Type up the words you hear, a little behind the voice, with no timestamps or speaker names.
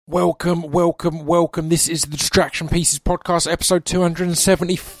Welcome. This is the Distraction Pieces podcast, episode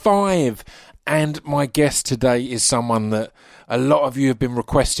 275. And my guest today is someone that a lot of you have been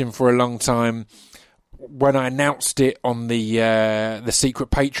requesting for a long time. When I announced it on the secret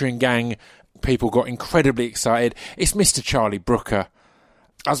Patreon gang, people got incredibly excited. It's Mr. Charlie Brooker.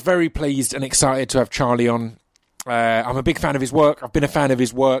 I was very pleased and excited to have Charlie on. I'm a big fan of his work. I've been a fan of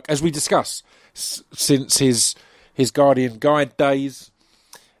his work, as we discuss, since his Guardian Guide days.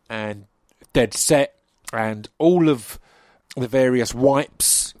 And Dead Set, and all of the various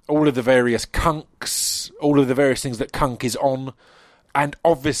wipes, all of the various kunks, all of the various things that kunk is on, and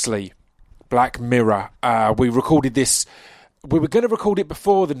obviously Black Mirror. We recorded this. We were going to record it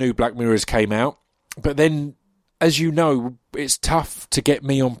before the new Black Mirrors came out, but then, as you know, it's tough to get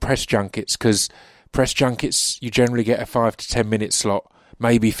me on press junkets, because press junkets, you generally get a 5 to 10 minute slot,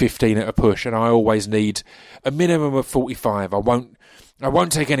 maybe 15 at a push, and I always need a minimum of 45. I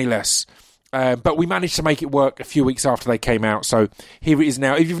won't take any less. But we managed to make it work a few weeks after they came out. So here it is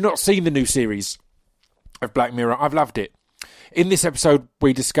now. If you've not seen the new series of Black Mirror, I've loved it. In this episode,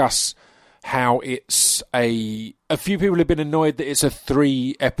 we discuss how it's a few people have been annoyed that it's a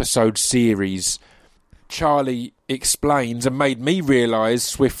 3-episode series. Charlie explains and made me realise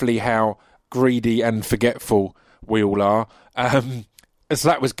swiftly how greedy and forgetful we all are. So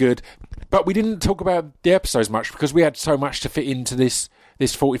that was good. But we didn't talk about the episodes much because we had so much to fit into this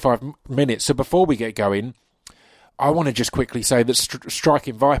 45 minutes. So before we get going, I want to just quickly say that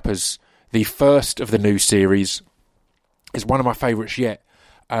Striking Vipers, the first of the new series, is one of my favourites yet.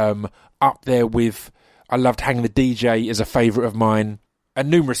 Up there with, I loved Hang the DJ as a favourite of mine, and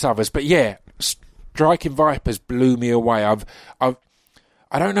numerous others. But yeah, Striking Vipers blew me away. I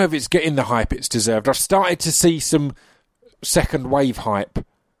don't know if it's getting the hype it's deserved. I've started to see some second wave hype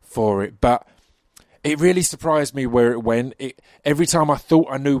for it, but it really surprised me where it went. Every time I thought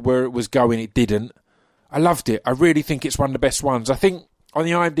I knew where it was going, it didn't. I loved it. I really think it's one of the best ones. I think on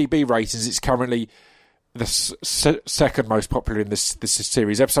the IMDb ratings, it's currently the second most popular in this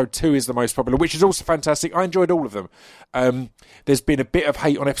series. Episode 2 is the most popular, which is also fantastic. I enjoyed all of them. There's been a bit of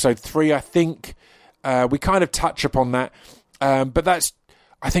hate on episode 3, I think. We kind of touch upon that, but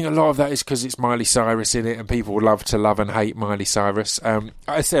I think a lot of that is because it's Miley Cyrus in it, and people love to love and hate Miley Cyrus.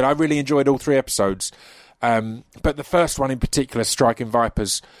 I said I really enjoyed all 3 episodes, but the first one in particular, Striking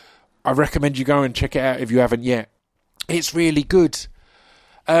Vipers, I recommend you go and check it out if you haven't yet. It's really good.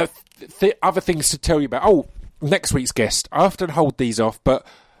 Other things to tell you about. Oh, next week's guest. I often hold these off, but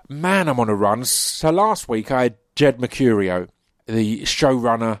man, I'm on a run. So last week I had Jed Mercurio, the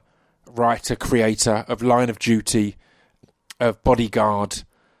showrunner, writer, creator of Line of Duty, of Bodyguard,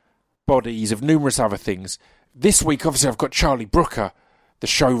 Bodies, of numerous other things. This week, obviously, I've got Charlie Brooker, the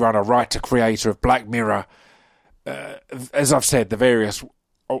showrunner, writer, creator of Black Mirror. As I've said, the various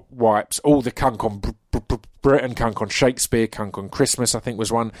wipes, all the kunk on Britain, kunk on Shakespeare, kunk on Christmas, I think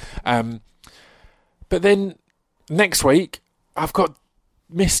was one. But then next week, I've got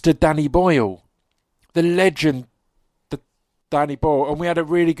Mr. Danny Boyle, the legend, Danny Boyle, and we had a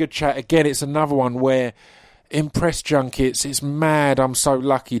really good chat. Again, it's another one where in press junkets, it's mad. I'm so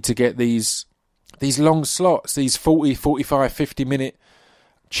lucky to get these long slots, these 40, 45, 50-minute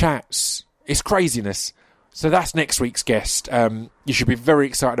chats. It's craziness. So that's next week's guest. You should be very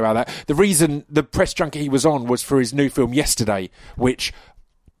excited about that. The reason the press junket he was on was for his new film Yesterday, which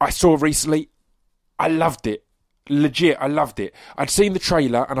I saw recently. I loved it. Legit, I loved it. I'd seen the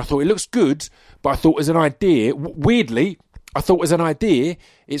trailer and I thought it looks good, but I thought as an idea, weirdly,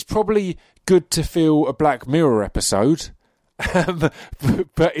 it's probably good to fill a Black Mirror episode,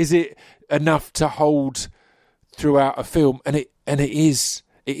 but is it enough to hold throughout a film? And it is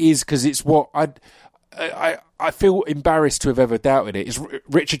because it's what I feel embarrassed to have ever doubted it. It's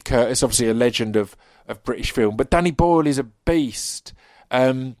Richard Curtis, obviously a legend of British film, but Danny Boyle is a beast,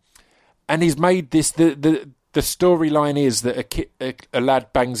 and he's made this. The storyline is that a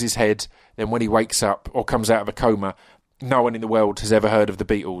lad bangs his head, then when he wakes up or comes out of a coma, no one in the world has ever heard of the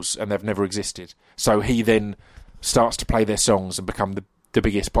Beatles and they've never existed. So he then starts to play their songs and become the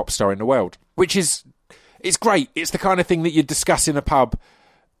biggest pop star in the world, which is, it's great. It's the kind of thing that you'd discuss in a pub.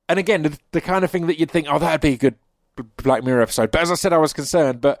 And again, the kind of thing that you'd think, oh, that'd be a good Black Mirror episode. But as I said, I was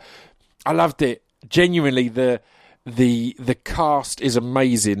concerned, but I loved it. Genuinely, the cast is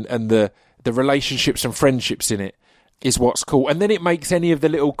amazing, and the relationships and friendships in it is what's cool. And then it makes any of the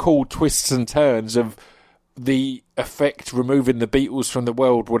little cool twists and turns of the effect removing the Beatles from the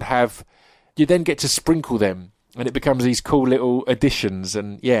world would have. You then get to sprinkle them, and it becomes these cool little additions.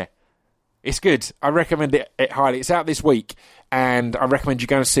 And yeah, it's good. I recommend it highly. It's out this week, and I recommend you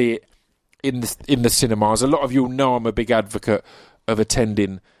go and see it in the cinemas. A lot of you will know I'm a big advocate of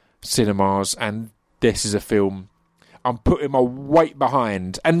attending cinemas, and this is a film I'm putting my weight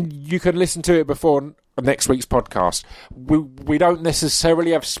behind. And you can listen to it before next week's podcast. We don't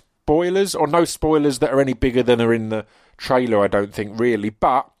necessarily have spoilers, or no spoilers that are any bigger than are in the trailer, I don't think, really.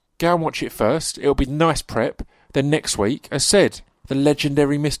 But go and watch it first. It'll be nice prep. Then next week, as said, the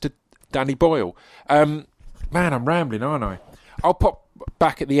legendary Mr. Danny Boyle. Man, I'm rambling, aren't I? I'll pop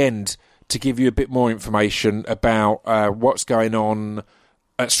back at the end to give you a bit more information about what's going on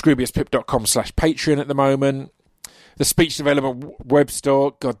at scroobiuspip.com/Patreon at the moment. The speech development web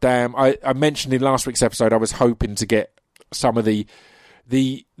store, goddamn. I mentioned in last week's episode I was hoping to get some of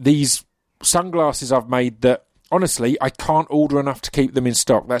these sunglasses I've made that, honestly, I can't order enough to keep them in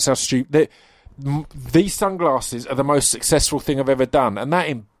stock. That's how stupid. These sunglasses are the most successful thing I've ever done, and that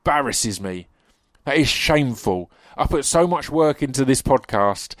embarrasses me. That is shameful. I put so much work into this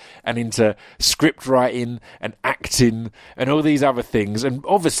podcast and into script writing and acting and all these other things, and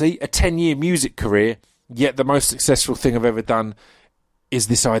obviously a 10-year music career, yet the most successful thing I've ever done is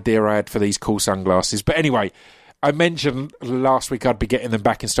this idea I had for these cool sunglasses. But anyway, I mentioned last week I'd be getting them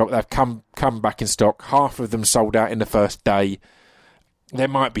back in stock. They've come back in stock. Half of them sold out in the first day. There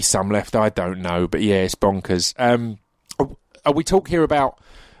might be some left, I don't know. But yeah, it's bonkers. We talk here about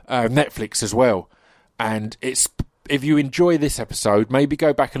Netflix as well. And it's, if you enjoy this episode, maybe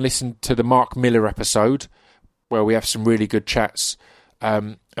go back and listen to the Mark Miller episode, where we have some really good chats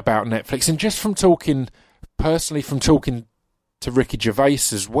about Netflix. And just from talking to Ricky Gervais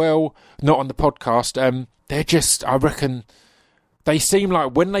as well, not on the podcast, they're just, I reckon, they seem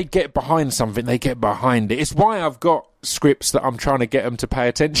like when they get behind something, they get behind it. It's why I've got scripts that I'm trying to get them to pay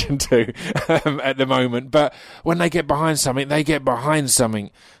attention to at the moment. But when they get behind something, they get behind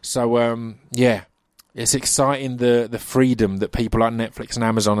something. So, yeah, it's exciting, the freedom that people like Netflix and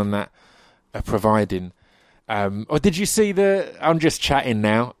Amazon and that are providing. Or did you see I'm just chatting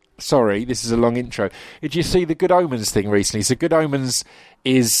now. Sorry, this is a long intro. Did you see the Good Omens thing recently? So Good Omens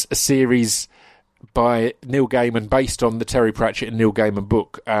is a series by Neil Gaiman based on the Terry Pratchett and Neil Gaiman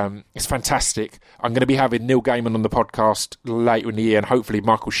book. It's fantastic. I'm going to be having Neil Gaiman on the podcast later in the year, and hopefully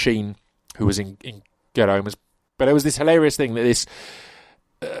Michael Sheen, who was in Good Omens. But there was this hilarious thing that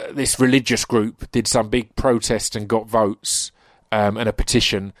this religious group did some big protest and got votes and a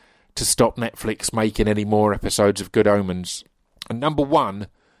petition to stop Netflix making any more episodes of Good Omens. And number one,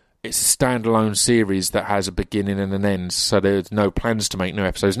 it's a standalone series that has a beginning and an end, so there's no plans to make new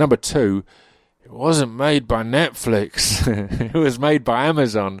episodes. Number two, it wasn't made by Netflix. It was made by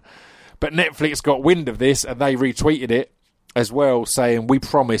Amazon. But Netflix got wind of this and they retweeted it as well, saying, we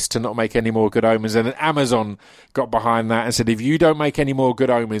promise to not make any more Good Omens. And then Amazon got behind that and said, if you don't make any more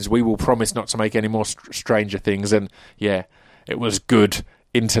Good Omens, we will promise not to make any more Stranger Things. And yeah, it was good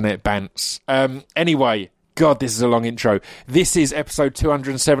internet bants. Anyway, God, this is a long intro. This is episode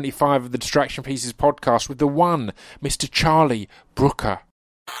 275 of the Distraction Pieces podcast with the one, Mr. Charlie Brooker.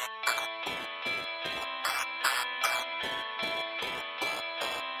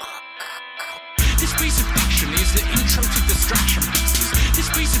 This piece of fiction is the intro to Distraction Pieces. This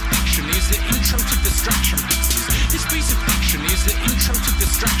piece of fiction is the intro to Distraction Pieces. This piece of fiction is the intro to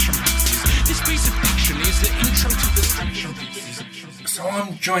Distraction Pieces. This piece of fiction is the intro to Distraction Pieces. So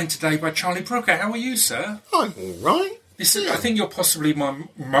I'm joined today by Charlie Brooker. How are you, sir? I'm all right. I think you're possibly my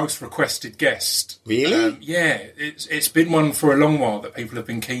most requested guest. Really? Yeah, it's been one for a long while that people have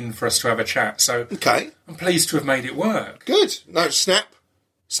been keen for us to have a chat. So Okay. I'm pleased to have made it work. Good. No, Snap,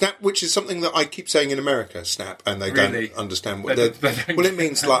 which is something that I keep saying in America, Snap, and they Really? don't understand what They they're... don't Well, it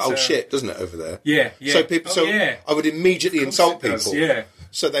means like, oh get that, shit, doesn't it, over there? Yeah. So yeah. I would immediately insult it does, people. yeah.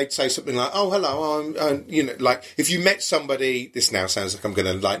 So they'd say something like, oh, hello, I'm, like, if you met somebody, this now sounds like I'm going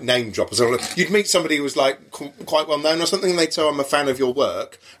to, like, name drop or something. You'd meet somebody who was, like, quite well known or something, and they'd say, I'm a fan of your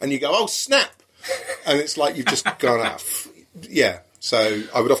work, and you go, oh, Snap! And it's like you've just gone off. Yeah. So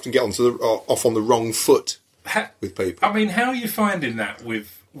I would often get off on the wrong foot with people. I mean, how are you finding that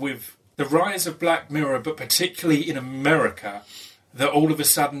with the rise of Black Mirror, but particularly in America, that all of a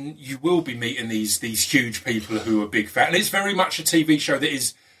sudden you will be meeting these huge people who are big fans? And it's very much a TV show that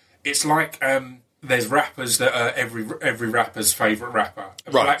is, it's like there's rappers that are every rapper's favourite rapper.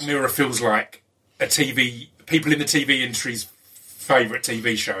 Right. Black Mirror feels like people in the TV industry's favourite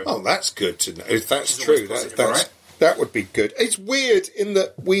TV show. Oh, that's good to know. If that's It's true, always positive, right? that would be good. It's weird in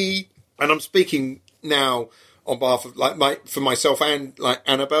that and I'm speaking now on behalf of for myself and like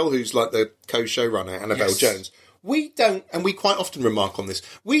Annabelle, who's like the co-showrunner, Annabelle Yes. Jones. We don't, and we quite often remark on this,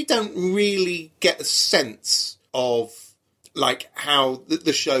 we don't really get a sense of like how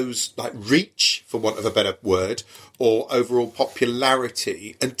the show's like reach, for want of a better word, or overall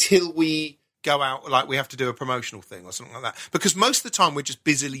popularity until we go out, like we have to do a promotional thing or something like that. Because most of the time we're just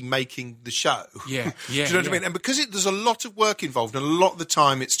busily making the show. Yeah, Do you know what I mean? And because there's a lot of work involved, and a lot of the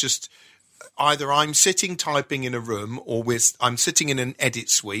time it's just either I'm sitting typing in a room, or I'm sitting in an edit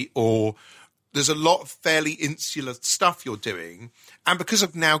suite, or there's a lot of fairly insular stuff you're doing. And because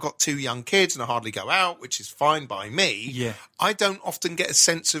I've now got 2 young kids and I hardly go out, which is fine by me, I don't often get a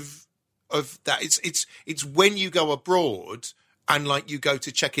sense of that. It's when you go abroad and like you go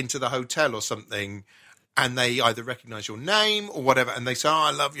to check into the hotel or something, and they either recognise your name or whatever, and they say, "Oh,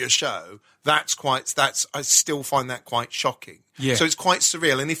 I love your show." I still find that quite shocking. Yeah. So it's quite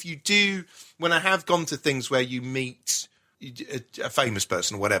surreal. And if you do, when I have gone to things where you meet a famous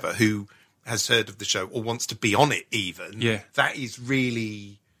person or whatever who has heard of the show or wants to be on it, even, that is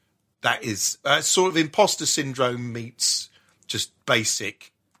sort of imposter syndrome meets just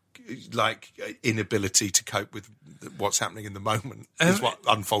basic, like, inability to cope with what's happening in the moment is what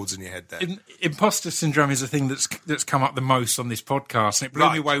unfolds in your head there. Imposter syndrome is a thing that's come up the most on this podcast, and it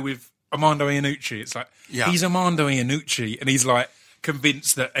blew me away with Armando Iannucci. It's like, he's Armando Iannucci, and he's like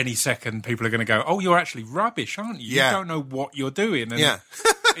convinced that any second people are going to go, "Oh, you're actually rubbish, aren't you? You don't know what you're doing." And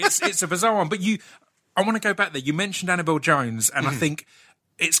it's a bizarre one. But I want to go back there. You mentioned Annabelle Jones, and I think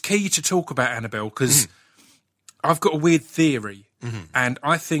it's key to talk about Annabelle because I've got a weird theory. And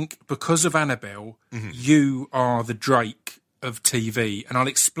I think because of Annabelle, you are the Drake of TV, and I'll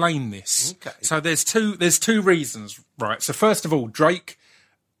explain this. Okay. So there's two reasons, right? So first of all, Drake,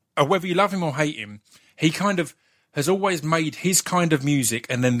 whether you love him or hate him, he kind of has always made his kind of music,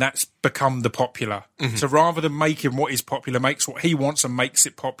 and then that's become the popular. So rather than making what is popular, makes what he wants and makes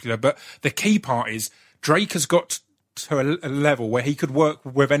it popular. But the key part is Drake has got to a level where he could work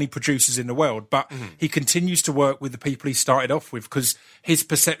with any producers in the world, but he continues to work with the people he started off with, because his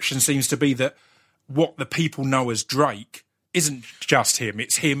perception seems to be that what the people know as Drake isn't just him,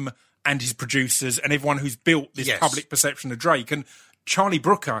 it's him and his producers and everyone who's built this public perception of Drake. And Charlie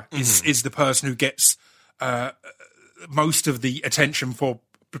Brooker is the person who gets most of the attention for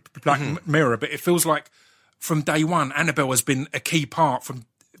Black Mirror, but it feels like from day one Annabelle has been a key part, from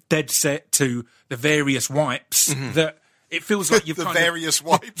Dead Set to the various wipes, that it feels like you've the various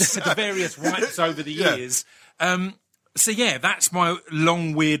wipes over the years. So that's my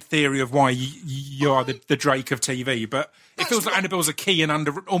long weird theory of why you are the Drake of TV. But it feels like Annabelle's a key and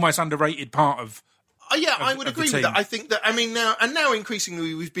almost underrated part of. I would agree with that. I think that, I mean, now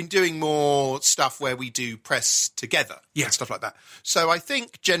increasingly we've been doing more stuff where we do press together and stuff like that. So I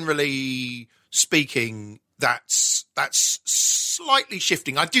think generally speaking, that's slightly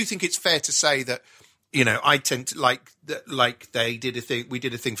shifting. I do think it's fair to say that, you know, I tend to like they did a thing. We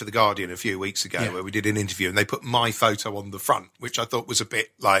did a thing for The Guardian a few weeks ago where we did an interview, and they put my photo on the front, which I thought was a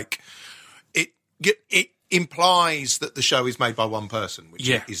bit like it implies that the show is made by one person, which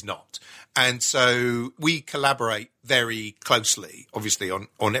it is not. And so we collaborate very closely, obviously,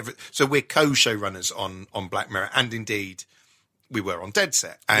 on every. So we're co-showrunners on Black Mirror, and indeed we were on Dead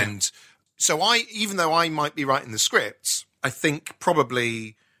Set. And so even though I might be writing the scripts, I think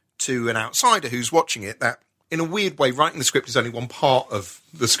probably to an outsider who's watching it, that in a weird way, writing the script is only one part of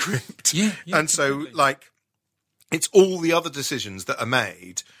the script. And so, like, it's all the other decisions that are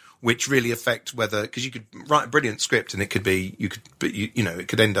made which really affect whether, because you could write a brilliant script and it could be, it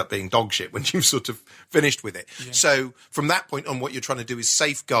could end up being dog shit when you've sort of finished with it. So from that point on, what you're trying to do is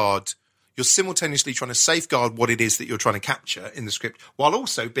safeguard. You're simultaneously trying to safeguard what it is that you're trying to capture in the script, while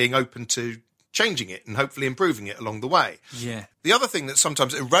also being open to changing it and hopefully improving it along the way. The other thing that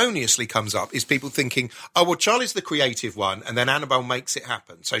sometimes erroneously comes up is people thinking, oh, well, Charlie's the creative one and then Annabelle makes it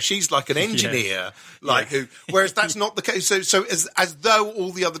happen. So she's like an engineer, who, whereas that's not the case. So as though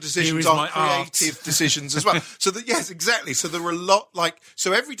all the other decisions are creative decisions as well. So that, yes, exactly. So there are a lot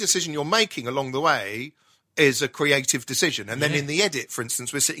so every decision you're making along the way is a creative decision. And then in the edit, for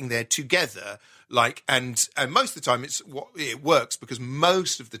instance, we're sitting there together, and most of the time it works because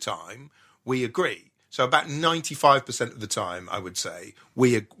most of the time we agree. So about 95% of the time, I would say,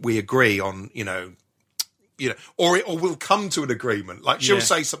 we agree on, or we'll come to an agreement. Like she'll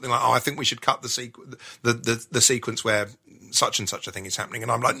say something like, "Oh, I think we should cut the sequence where such and such a thing is happening,"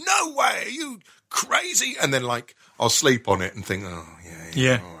 and I'm like, "No way, are you crazy?" And then I'll sleep on it and think, "Oh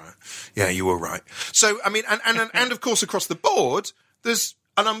yeah, all right, yeah, you were right." So I mean, and of course across the board, there's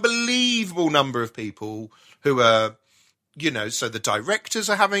an unbelievable number of people who are. So the directors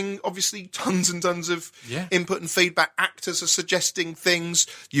are having obviously tons and tons of input and feedback. Actors are suggesting things.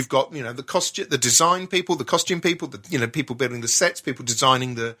 You've got, the design people, the costume people, people building the sets, people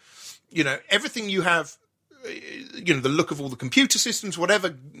designing everything you have, the look of all the computer systems, whatever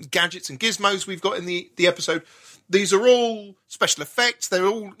gadgets and gizmos we've got in the episode. These are all special effects. They're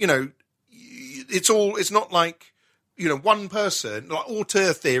all, it's not like, one person, like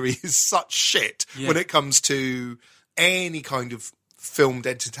auteur theory is such shit when it comes to any kind of filmed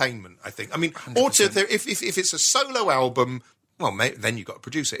entertainment, I think. I mean, 100%. auteur theory, if it's a solo album, well, then you've got a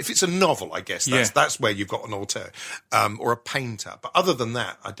producer. If it's a novel, I guess that's where you've got an auteur, or a painter. But other than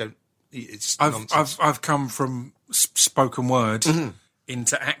that, I don't, it's nonsense. I've come from spoken word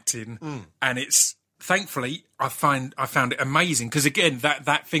into acting, and it's, thankfully, I found it amazing because, again,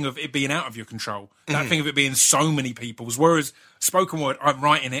 that thing of it being out of your control, that thing of it being so many people's, whereas spoken word, I'm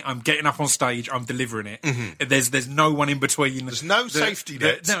writing it, I'm getting up on stage, I'm delivering it. There's no one in between. There's no safety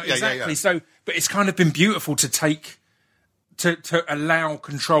net. No, exactly. So, but it's kind of been beautiful to take, to allow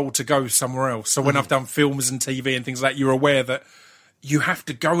control to go somewhere else. So when I've done films and TV and things like that, you're aware that you have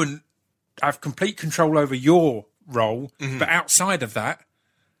to go and have complete control over your role, but outside of that,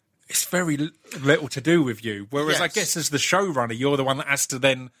 it's very little to do with you. Whereas I guess as the showrunner, you're the one that has to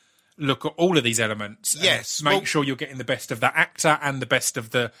then look at all of these elements. Yes. Make sure you're getting the best of that actor and the best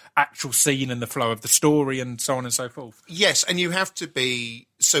of the actual scene and the flow of the story and so on and so forth. Yes, and you have to be...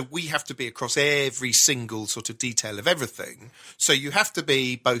 So we have to be across every single sort of detail of everything. So you have to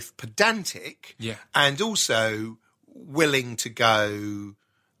be both pedantic and also willing to go,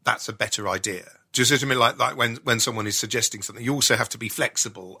 that's a better idea. Do you see what I mean? Like when someone is suggesting something, you also have to be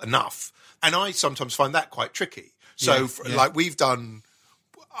flexible enough. And I sometimes find that quite tricky. So, like we've done,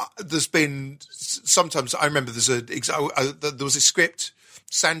 there's been, sometimes I remember there was a script,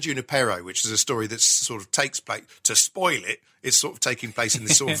 San Junipero, which is a story that sort of takes place, to spoil it, it's sort of taking place in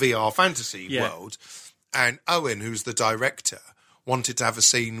this sort of VR fantasy world. And Owen, who's the director, wanted to have a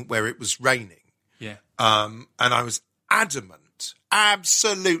scene where it was raining. Yeah. And I was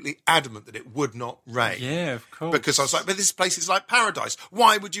absolutely adamant that it would not rain. Yeah, of course. Because I was like, but this place is like paradise.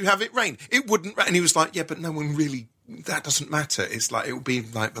 Why would you have it rain? It wouldn't rain. And he was like, yeah, but no one really, that doesn't matter. It's like, it will be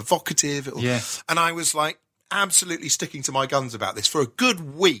like evocative. And I was like, absolutely sticking to my guns about this for a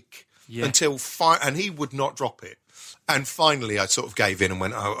good week until and he would not drop it. And finally I sort of gave in and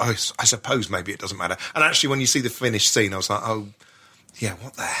went, I suppose maybe it doesn't matter. And actually when you see the finished scene, I was like, oh, yeah,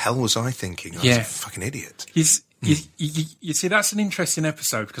 what the hell was I thinking? I was a fucking idiot. You see, that's an interesting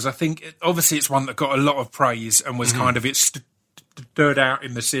episode because I think, obviously, it's one that got a lot of praise and was kind of, it stirred out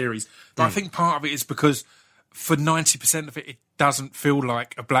in the series. But I think part of it is because for 90% of it, it doesn't feel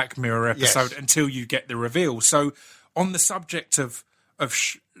like a Black Mirror episode until you get the reveal. So on the subject of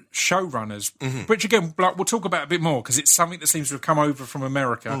showrunners, which again, like, we'll talk about a bit more because it's something that seems to have come over from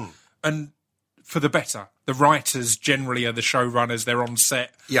America and for the better. The writers generally are the showrunners. They're on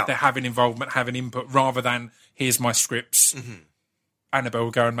set. They're having involvement, having input, rather than here's my scripts. Annabelle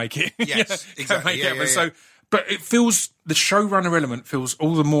will go and make it. Yes, exactly. So, but it feels, the showrunner element feels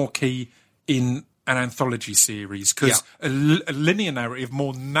all the more key in an anthology series because a linear narrative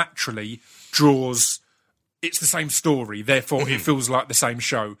more naturally draws, it's the same story, therefore it feels like the same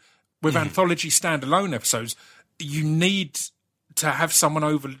show. With anthology standalone episodes, you need to have someone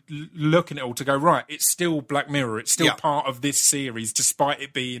overlooking it all to go, right, it's still Black Mirror, it's still part of this series, despite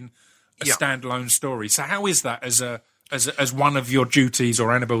it being a standalone story. So how is that as one of your duties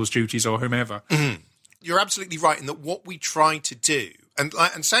or Annabelle's duties or whomever? You're absolutely right in that what we try to do, and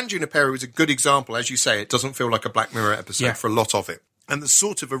San Junipero is a good example, as you say, it doesn't feel like a Black Mirror episode for a lot of it. And there's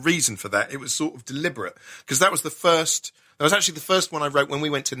sort of a reason for that. It was sort of deliberate, because that was actually the first one I wrote when we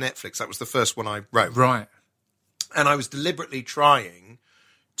went to Netflix. That was the first one I wrote. Right. And I was deliberately trying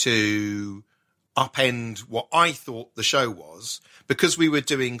to upend what I thought the show was, because we were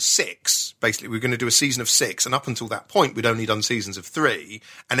doing 6. Basically, we were going to do a season of 6, and up until that point, we'd only done seasons of 3,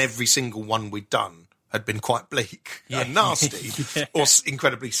 and every single one we'd done had been quite bleak and nasty or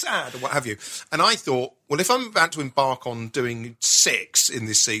incredibly sad or what have you. And I thought, well, if I'm about to embark on doing 6 in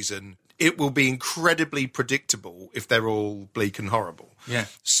this season, it will be incredibly predictable if they're all bleak and horrible. Yeah.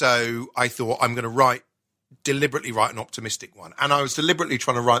 So I thought, I'm going to deliberately write an optimistic one. And I was deliberately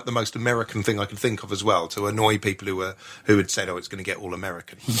trying to write the most American thing I could think of as well, to annoy people who had said, oh, it's going to get all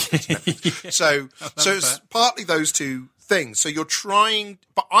American. So it's partly those two things. So you're trying,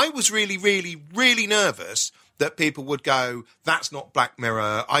 but I was really, really, really nervous that people would go, that's not Black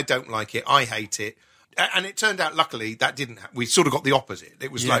Mirror, I don't like it, I hate it. And it turned out, luckily, that didn't happen. We sort of got the opposite. It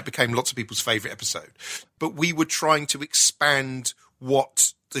was became lots of people's favourite episode. But we were trying to expand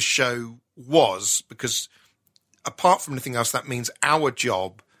what the show was, because apart from anything else, that means our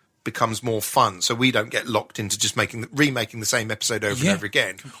job becomes more fun. So we don't get locked into just remaking the same episode over and over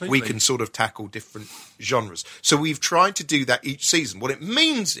again. Completely. We can sort of tackle different genres. So we've tried to do that each season. What it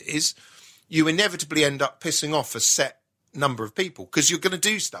means is you inevitably end up pissing off a set number of people, because you're going to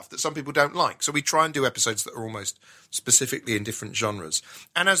do stuff that some people don't like. So we try and do episodes that are almost specifically in different genres.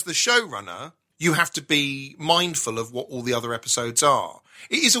 And as the showrunner, you have to be mindful of what all the other episodes are.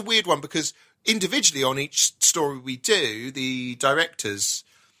 It is a weird one because individually on each story we do, the directors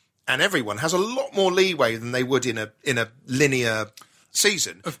and everyone has a lot more leeway than they would in a linear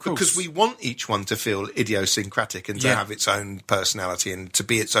season. Of course. Because we want each one to feel idiosyncratic and to have its own personality and to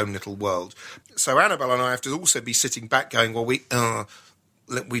be its own little world. So Annabelle and I have to also be sitting back going, well, we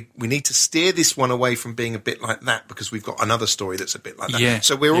need to steer this one away from being a bit like that because we've got another story that's a bit like that. Yeah,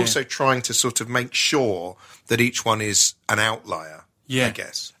 so we're also trying to sort of make sure that each one is an outlier, I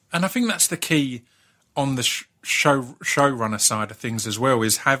guess. And I think that's the key on the showrunner side of things as well,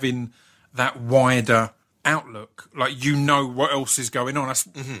 is having that wider outlook. Like, you know what else is going on.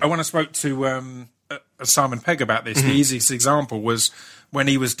 When I spoke to Simon Pegg about this, the easiest example was when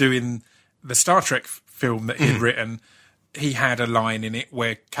he was doing the Star Trek film that he'd written. He had a line in it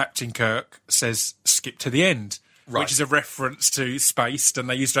where Captain Kirk says, skip to the end, which is a reference to Spaced, and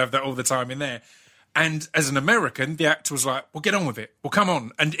they used to have that all the time in there. And as an American, the actor was like, well, get on with it. Well, come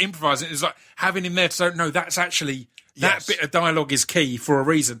on. And improvising is like having him there to say, no, that's actually, that bit of dialogue is key for a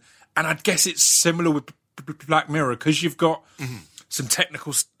reason. And I guess it's similar with Black Mirror, because you've got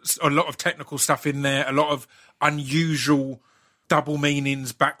a lot of technical stuff in there, a lot of unusual double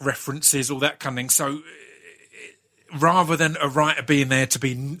meanings, back references, all that kind of thing. So rather than a writer being there to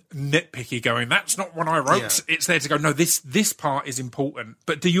be nitpicky going, that's not what I wrote, it's there to go, no, this part is important.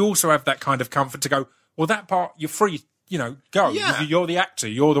 But do you also have that kind of comfort to go, well, that part, you're free, go. Yeah. You're the actor.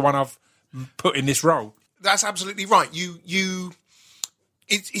 You're the one I've put in this role. That's absolutely right.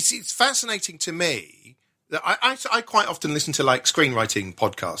 It's fascinating to me that I quite often listen to like screenwriting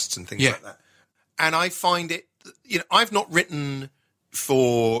podcasts and things like that. And I find it, I've not written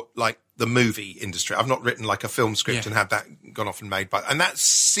for like the movie industry. I've not written like a film script and had that gone off and made and that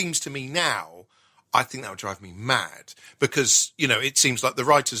seems to me now, I think that would drive me mad because, it seems like the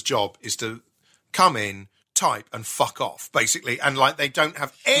writer's job is to come in, type and fuck off basically. And like, they don't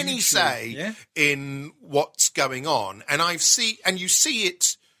have any say in what's going on. And you see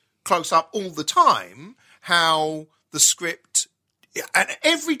it close up all the time, how the script, and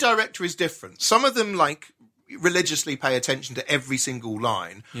every director is different. Some of them like religiously pay attention to every single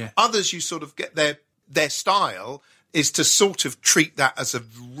line. Others, you sort of get their style is to sort of treat that as a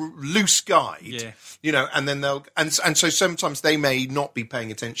loose guide, and then and so sometimes they may not be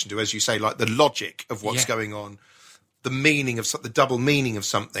paying attention to, as you say, like the logic of what's going on, the meaning of the double meaning of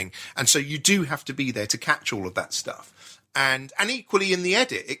something. And so you do have to be there to catch all of that stuff. And equally in the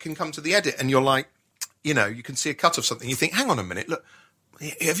edit, it can come to the edit and you're like, you can see a cut of something. You think, hang on a minute, look,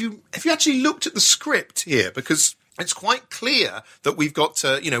 have you actually looked at the script here? Because it's quite clear that we've got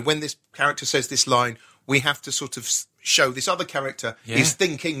to, when this character says this line, we have to sort of show this other character is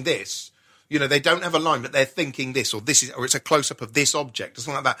thinking this. They don't have a line, but they're thinking this, or it's a close-up of this object, or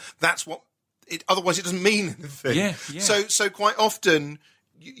something like that. That's what otherwise it doesn't mean anything. So quite often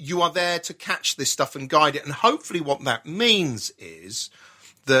you are there to catch this stuff and guide it. And hopefully what that means is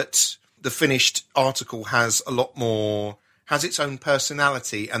that the finished article has has its own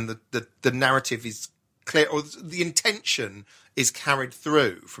personality, and the narrative is clear, or the intention is carried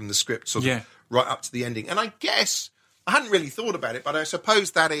through from the script sort of right up to the ending. And I guess I hadn't really thought about it, but I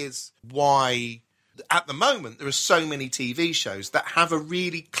suppose that is why at the moment there are so many TV shows that have a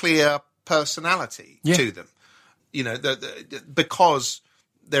really clear personality to them. Because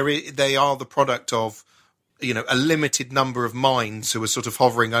they are the product of a limited number of minds who are sort of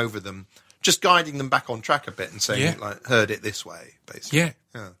hovering over them, just guiding them back on track a bit and saying, like, heard it this way, basically.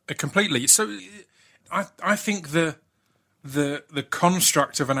 Completely. So I think the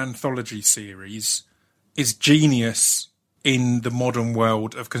construct of an anthology series is genius in the modern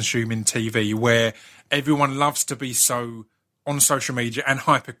world of consuming TV, where everyone loves to be so on social media and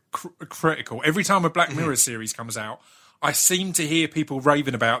hypercritical. Every time a Black Mirror series comes out, I seem to hear people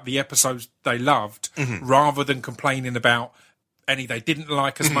raving about the episodes they loved rather than complaining about any they didn't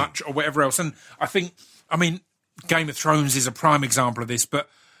like as much or whatever else. And I mean, Game of Thrones is a prime example of this, but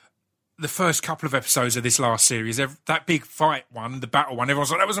the first couple of episodes of this last series, that big fight one, the battle one, everyone's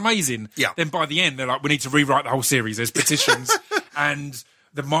like, that was amazing. Then by the end, they're like, we need to rewrite the whole series. There's petitions. And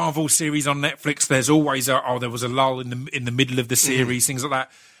the Marvel series on Netflix, there's always there was a lull in the middle of the series, things like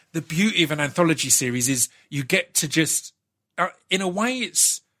that. The beauty of an anthology series is you get to just, in a way,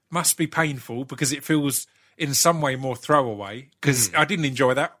 it must be painful because it feels in some way more throwaway, because I didn't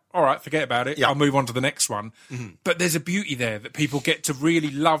enjoy that. All right, forget about it. I'll move on to the next one. But there's a beauty there that people get to really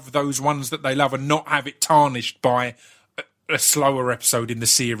love those ones that they love and not have it tarnished by a slower episode in the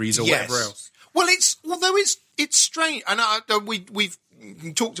series or whatever else. Well, it's strange, and we've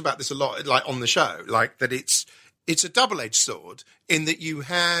talked about this a lot, like on the show, like that it's a double-edged sword in that you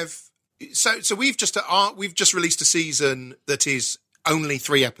have So we've just released a season that is only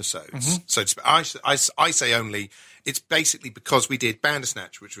 3 episodes. So I say only. It's basically because we did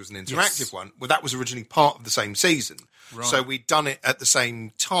Bandersnatch, which was an interactive one. Well, that was originally part of the same season. Right. So we'd done it at the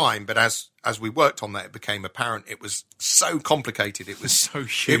same time, but as we worked on that, it became apparent it was so complicated. It was so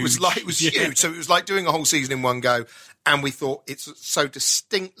huge. It was huge. So it was like doing a whole season in one go. And we thought it's so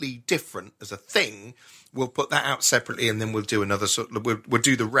distinctly different as a thing. We'll put that out separately, and then we'll do another we'll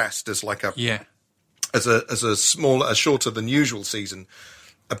do the rest as like a as a smaller, a shorter than usual season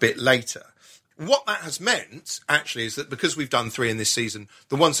a bit later. What that has meant, actually, is that because we've done 3 in this season,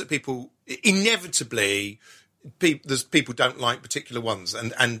 the ones that people inevitably there's people don't like particular ones,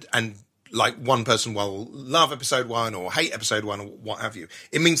 and like one person will love episode 1 or hate episode 1 or what have you.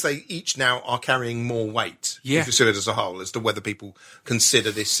 It means they each now are carrying more weight, if you see it as a whole, as to whether people consider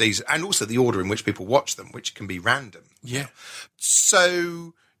this season, and also the order in which people watch them, which can be random. Yeah.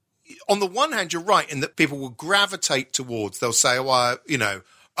 So on the one hand, you're right in that people will gravitate towards, they'll say,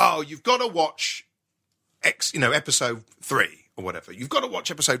 you've got to watch episode 3 or whatever. You've got to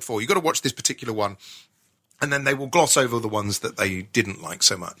watch episode 4. You've got to watch this particular one. And then they will gloss over the ones that they didn't like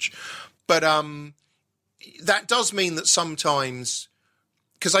so much. But that does mean that sometimes,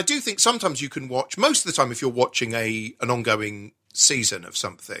 because I do think sometimes you can watch, most of the time if you're watching an ongoing season of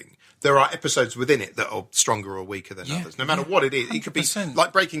something, there are episodes within it that are stronger or weaker than others, no matter what it is. 100%. It could be,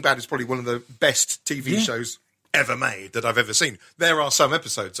 like Breaking Bad is probably one of the best TV shows ever made that I've ever seen. There are some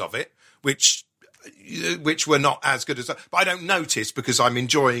episodes of it which were not as good as that, but I don't notice because I'm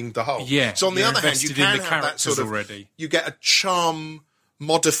enjoying the whole. Yeah. So on the other hand, you can have that sort of already. You get a charm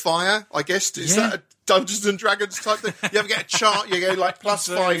modifier, I guess. Is that a Dungeons and Dragons type thing? You ever get a charm? You go like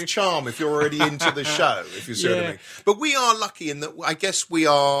 +5 charm if you're already into the show. If you see what I mean. But we are lucky in that I guess we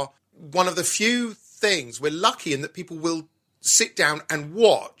are one of the few things we're lucky in that people will sit down and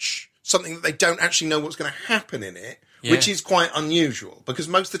watch something that they don't actually know what's going to happen in it. Yeah. Which is quite unusual because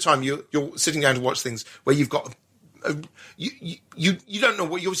most of the time you're sitting down to watch things where you've got you don't know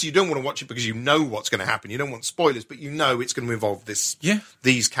what you don't want to watch it because you know what's going to happen. You don't want spoilers, but you know it's going to involve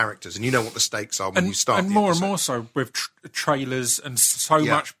these characters, and you know what the stakes are when you start. And more and more so with trailers and so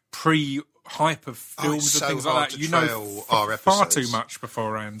much pre-hype of films and things like that. You know our far too much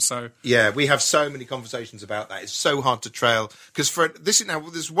beforehand. So we have so many conversations about that. It's so hard to trail because this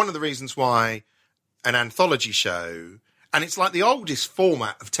is one of the reasons why an anthology show, and it's like the oldest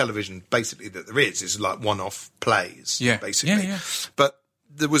format of television basically that there is like one-off plays, basically. Yeah. But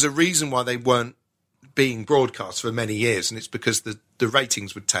there was a reason why they weren't being broadcast for many years, and it's because the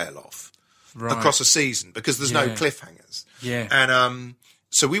ratings would tail off across a season because there's no cliffhangers. Yeah. And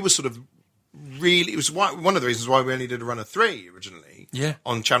so we were sort of really, it was one of the reasons why we only did a run of 3 originally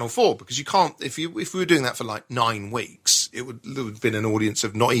on Channel 4, because you can't, if we were doing that for like 9 weeks, there would have been an audience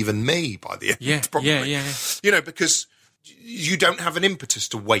of not even me by the end, probably. Yeah. You know, because you don't have an impetus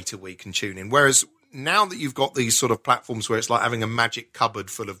to wait a week and tune in. Whereas now that you've got these sort of platforms where it's like having a magic cupboard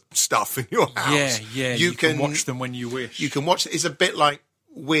full of stuff in your house. You can watch them when you wish. You can watch, it's a bit like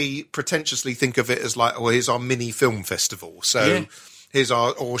we pretentiously think of it as like, here's our mini film festival. So here's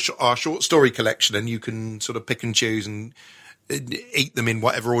our short story collection, and you can sort of pick and choose and eat them in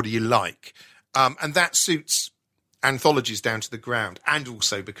whatever order you like. And that suits anthologies down to the ground. And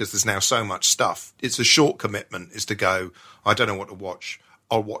also because there's now so much stuff, it's a short commitment is to go, I don't know what to watch.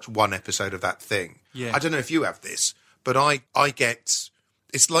 I'll watch 1 episode of that thing. Yeah. I don't know if you have this, but I get,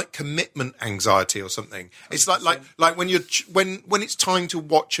 it's like commitment anxiety or something. It's like when you're, when it's time to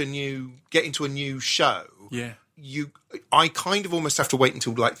watch get into a new show. Yeah. I kind of almost have to wait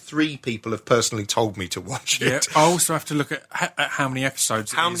until like 3 people have personally told me to watch it. Yeah, I also have to look at how many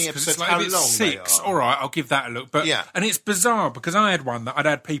episodes. How many episodes? Like, how if it's long 6, they are. all right, I'll give that a look. But and it's bizarre because I had one that I'd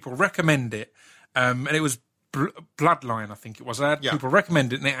had people recommend it, and it was Bloodline, I think it was. I had people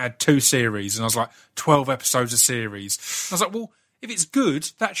recommend it, and it had 2 series, and I was like 12 episodes a series. And I was like, well, if it's good,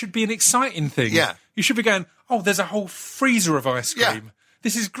 that should be an exciting thing. Yeah, you should be going, oh, there's a whole freezer of ice cream. Yeah.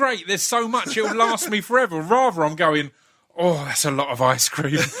 This is great. There's so much. It'll last me forever. Rather, I'm going, oh, that's a lot of ice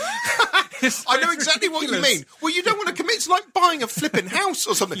cream. I know exactly what you mean. Well, you don't want to commit. It's like buying a flipping house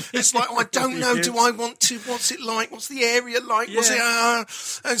or something. It's like, I don't know. Do I want to? What's it like? What's the area like? What's it?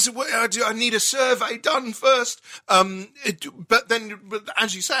 And so I need a survey done first. But then,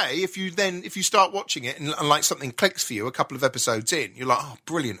 as you say, if you start watching it and like something clicks for you, a couple of episodes in, you're like, oh,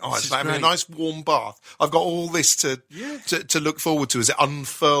 brilliant! Oh, it's like having a nice warm bath. I've got all this to look forward to as it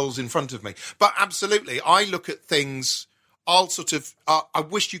unfurls in front of me. But absolutely, I look at things. I'll sort of, I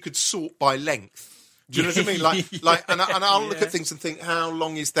wish you could sort by length. Do you know what I mean? And I'll look at things and think, how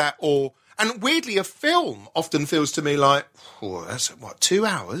long is that? And weirdly, a film often feels to me like, oh, that's, 2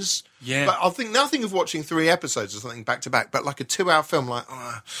 hours? Yeah. But I'll think nothing of watching 3 episodes or something back to back, but like a 2-hour film, like,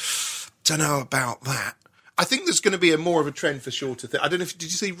 don't know about that. I think there's going to be more of a trend for shorter things. I don't know did you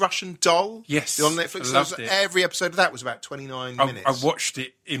see Russian Doll? Yes. On Netflix? I loved it. Every episode of that was about 29 minutes. I watched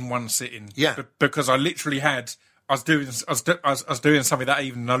it in one sitting. Yeah. Because I literally I was doing something that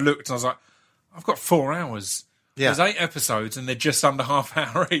evening and I looked and I was like, I've got 4 hours. Yeah. There's 8 episodes and they're just under half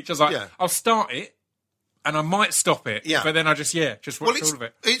hour each. I was like, I'll start it and I might stop it. Yeah. But then I just watch all of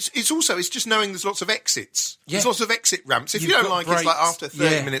it. It's just knowing there's lots of exits. Yeah. There's lots of exit ramps. If You've you don't got like it, it's like breaks. after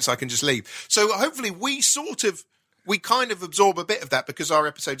 30 Yeah. minutes I can just leave. So hopefully we kind of absorb a bit of that because our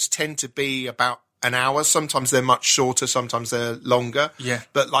episodes tend to be about an hour. Sometimes they're much shorter, sometimes they're longer. Yeah.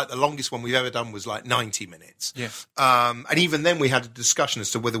 But like the longest one we've ever done was like 90 minutes. Yeah. And even then we had a discussion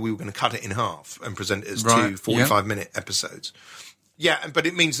as to whether we were going to cut it in half and present it as Right. 2 45-minute episodes. Yeah, but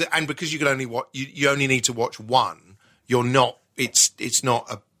it means that, and because you can only watch, you only need to watch one, you're not, it's not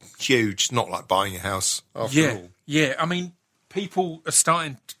a huge, it's not like buying a house after all. Yeah. I mean, people are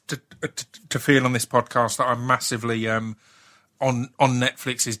starting to feel on this podcast that I'm massively on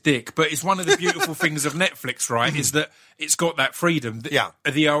Netflix's dick, but it's one of the beautiful things of Netflix, right? Is that it's got that freedom.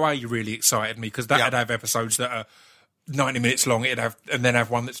 The OA really excited me because that'd have episodes that are 90 minutes long. It'd have, and then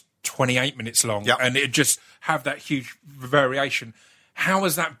have one that's 28 minutes long, and it'd just have that huge variation. How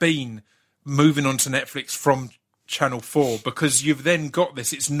has that been moving on to Netflix from Channel 4? Because you've then got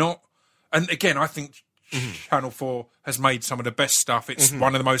this. It's not, and again, I think Channel 4 has made some of the best stuff. It's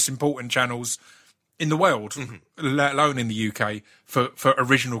one of the most important channels in the world, let alone in the UK, for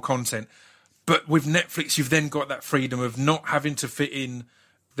original content. But with Netflix, you've then got that freedom of not having to fit in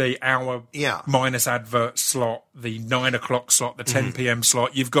the hour minus advert slot, the 9 o'clock slot, the 10 p.m.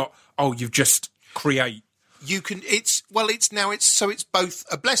 slot. You've got, you've just create. You can, it's both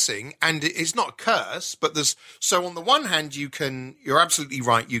a blessing and it's not a curse, but so on the one hand, you're absolutely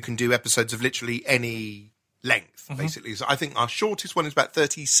right. You can do episodes of literally any length, basically. So I think our shortest one is about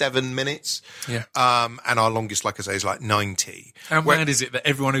 37 minutes. Yeah. And our longest, like I say, is like 90. How mad is it that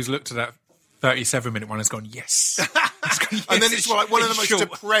everyone who's looked at that 37-minute one has gone, yes. And then it's like one of the most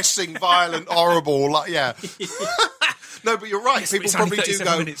depressing, violent, horrible, like, yeah. No, but you're right. Yes, people it's probably only do 37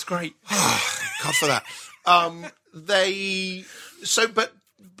 go, minutes, great. God for that.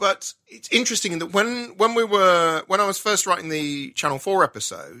 But it's interesting in that when I was first writing the Channel 4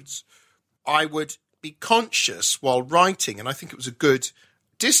 episodes, I would be conscious while writing, and I think it was a good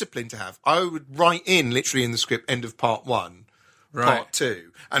discipline to have. I would write in literally in the script, end of part 1, part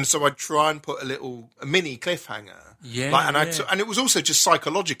 2, and so I'd try and put a mini cliffhanger. And it was also just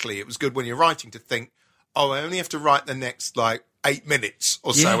psychologically, it was good when you're writing to think, I only have to write the next 8 minutes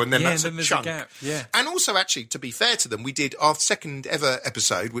or so, and then that's a chunk. And also, actually, to be fair to them, we did our second ever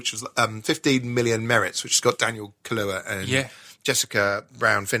episode, which was 15 Million Merits, which has got Daniel Kaluuya and Jessica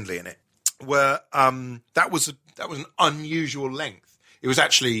Brown Findlay in it. Where that was an unusual length. It was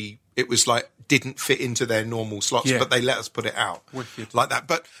didn't fit into their normal slots, but they let us put it out like that.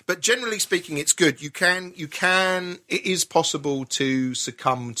 But generally speaking, it's good. It is possible to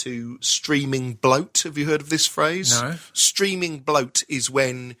succumb to streaming bloat. Have you heard of this phrase? No. Streaming bloat is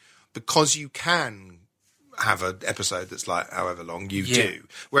when, because you can have an episode that's however long you do.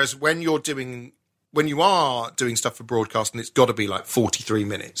 Whereas when you are doing stuff for broadcast and it's got to be 43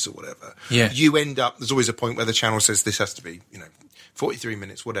 minutes or whatever, you end up, there's always a point where the channel says this has to be, 43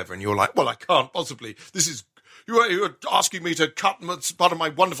 minutes, whatever. And you're like, well, I can't possibly, you're asking me to cut part of my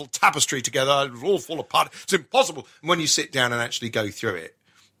wonderful tapestry together. It'll all fall apart. It's impossible. And when you sit down and actually go through it,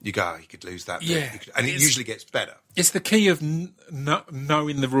 you go, you could lose that bit. And it usually gets better. It's the key of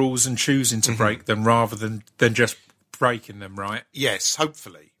knowing the rules and choosing to break them rather than just breaking them, right? Yes,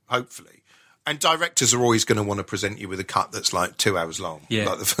 hopefully. And directors are always going to want to present you with a cut that's 2 hours long,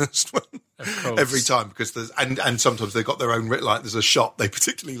 like the first one, every time, because and sometimes they've got their own, there's a shot they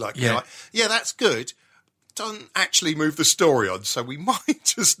particularly like. Yeah, that's good. Doesn't actually move the story on, so we might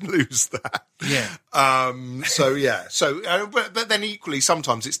just lose that. Yeah. But then equally,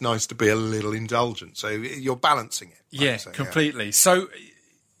 sometimes it's nice to be a little indulgent. So you're balancing it. Yeah, completely. Yeah. So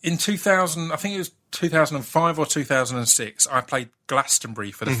in 2000, I think it was 2005 or 2006, I played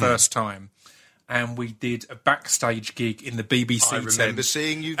Glastonbury for the first time. And we did a backstage gig in the BBC. I remember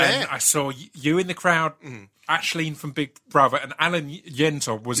seeing you there. And I saw you in the crowd, Aisling from Big Brother, and Alan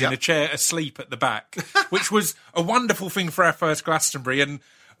Yentov was in a chair asleep at the back, which was a wonderful thing for our first Glastonbury. And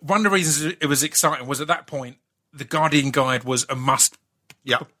one of the reasons it was exciting was at that point, the Guardian Guide was a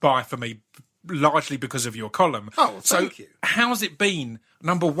must-buy for me, largely because of your column. Oh, thank you. How's it been,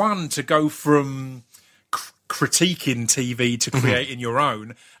 number one, to go from critiquing TV to creating your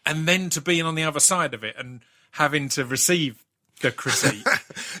own, and then to being on the other side of it and having to receive the critique.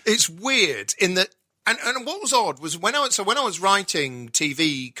 It's weird in that, and what was odd was when I was writing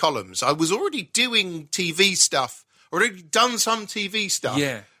TV columns, I was already doing TV stuff, already done some TV stuff,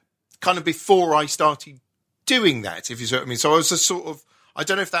 kind of before I started doing that, if you see what I mean. So I was a sort of, I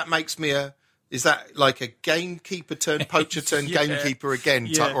don't know if that makes me is that like a gamekeeper turned poacher turned gamekeeper again,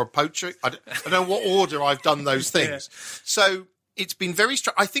 type, or a poacher? I don't know what order I've done those things. So it's been very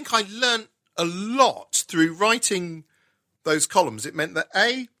I think I learnt a lot through writing those columns. It meant that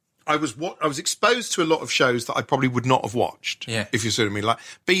I was exposed to a lot of shows that I probably would not have watched, if you see what I mean. Like,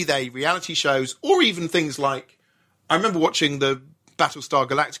 be they reality shows or even things like, I remember watching the Battlestar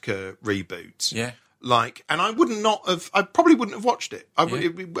Galactica reboot. Yeah. Like, and I probably wouldn't have watched it. I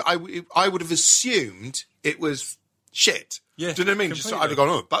would have assumed it was shit. Yeah. Do you know what I mean? Just, I'd have gone,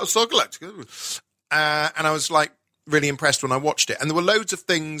 oh, Battlestar Galactica. And I was like really impressed when I watched it. And there were loads of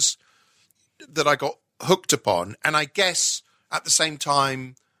things that I got hooked upon. And I guess at the same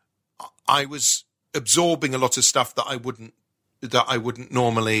time, I was absorbing a lot of stuff that I wouldn't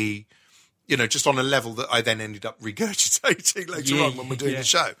normally, you know, just on a level that I then ended up regurgitating later on when we're doing the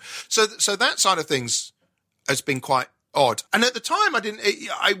show. So that side of things has been quite odd. And at the time,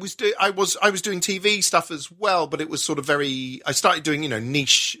 I was doing TV stuff as well, but it was sort of I started doing, you know,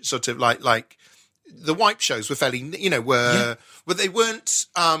 niche sort of like the Wipe shows were fairly, you know, but they weren't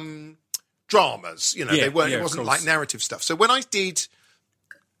dramas, you know, it wasn't like narrative stuff. So when I did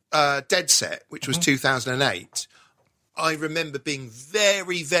Dead Set, which was 2008, I remember being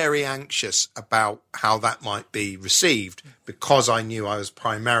very, very anxious about how that might be received, because I knew I was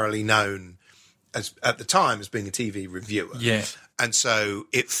primarily known at the time as being a TV reviewer. Yeah. And so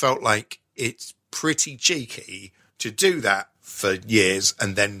it felt like it's pretty cheeky to do that for years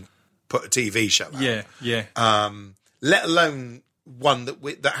and then put a TV show out. Yeah, yeah. Let alone one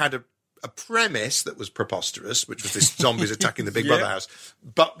that had a premise that was preposterous, which was this zombies attacking the Big Brother house.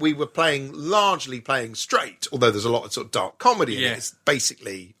 But we were largely playing straight, although there's a lot of sort of dark comedy in it. It's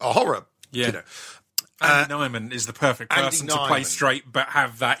basically a horror, you know. Andy Nyman is the perfect person to play straight, but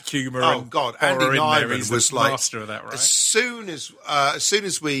have that humour. Oh God, Andy Nyman was like master of that, right? As soon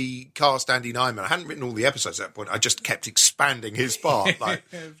as we cast Andy Nyman, I hadn't written all the episodes at that point. I just kept expanding his part like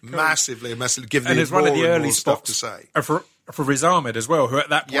massively, giving him more and more stuff to say. For Riz Ahmed as well, who at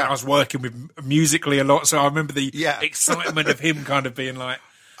that point I was working with musically a lot, so I remember the excitement of him kind of being like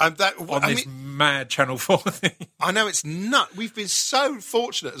this mad Channel 4 thing. I know, it's nuts. We've been so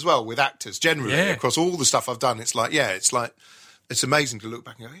fortunate as well with actors generally across all the stuff I've done. It's amazing to look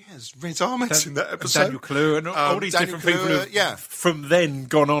back and go, there's Riz Ahmed in that episode. Daniel Kaluuya and all these Daniel different people who have from then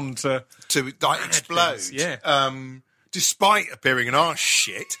gone on to like explode. Things, despite appearing in our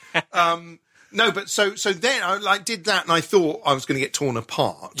shit. No, but so then I did that, and I thought I was going to get torn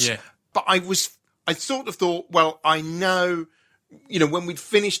apart. Yeah. But I sort of thought, well, I know, you know, when we'd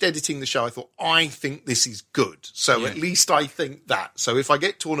finished editing the show, I think this is good. So at least I think that. So if I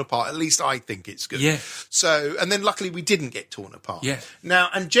get torn apart, at least I think it's good. Yeah. So, and then luckily we didn't get torn apart. Yeah. Now,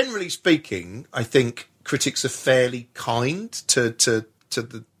 and generally speaking, I think critics are fairly kind to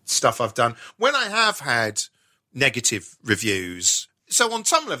the stuff I've done. When I have had negative reviews, so on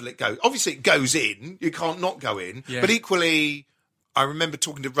some level it goes in. You can't not go in. Yeah. But equally, I remember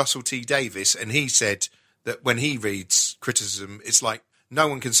talking to Russell T Davies, and he said that when he reads criticism, it's like no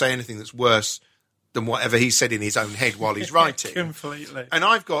one can say anything that's worse than whatever he said in his own head while he's writing. Completely. And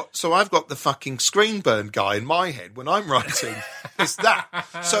I've got the fucking screen burn guy in my head when I'm writing. It's that.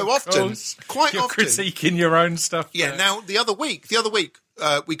 So often, quite You're often, critiquing your own stuff. Yeah. There. Now the other week,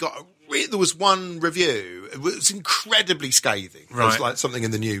 we got. There was one review. It was incredibly scathing. Right. It was like something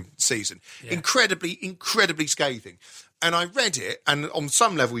in the new season. Yeah. Incredibly scathing. And I read it, and on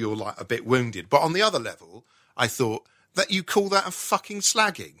some level you're like a bit wounded, but on the other level, I thought that you call that a fucking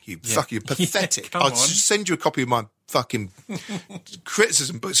slagging. You're pathetic. I'll send you a copy of my fucking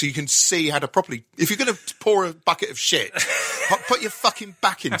criticism book so you can see how to properly. If you're going to pour a bucket of shit, put your fucking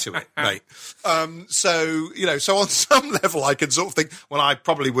back into it, mate. So on some level, I can sort of think, well, I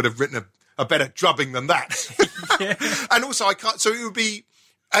probably would have written a better drubbing than that. And also, I can't. So it would be.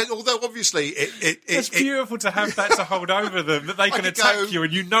 And although obviously it's beautiful to have that to hold over them, that they can attack you,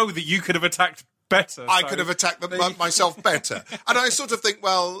 and you know that you could have attacked better. I could have attacked myself better. And I sort of think,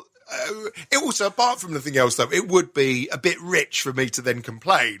 well, it also, apart from anything else, though, it would be a bit rich for me to then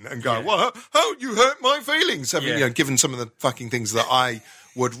complain and go, well, how you hurt my feelings, given some of the fucking things that I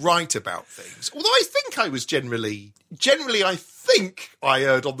would write about things. Although I think I was generally, I think think I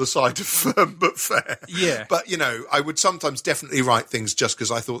erred on the side of firm but fair. Yeah. But, you know, I would sometimes definitely write things just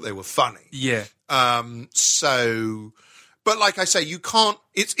because I thought they were funny. Yeah. So, but like I say, you can't,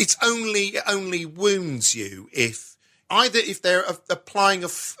 it only wounds you if they're applying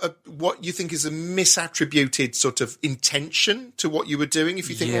what you think is a misattributed sort of intention to what you were doing. If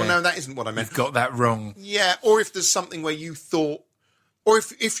you think, well, no, that isn't what I meant. You've got that wrong. Yeah. Or if there's something where you thought, or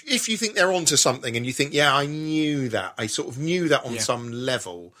if you think they're onto something and you think, yeah, I knew that. I sort of knew that on some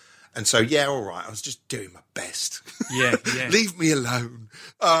level. And so, yeah, all right, I was just doing my best. Yeah, yeah. Leave me alone.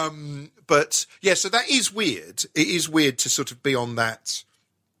 But, yeah, so that is weird. It is weird to sort of be on that,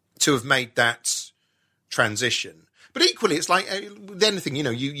 to have made that transition. But equally, it's like with anything, you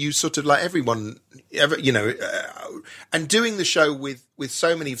know, you sort of like everyone, you know, and doing the show with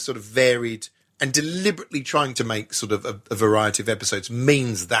so many sort of varied and deliberately trying to make sort of a variety of episodes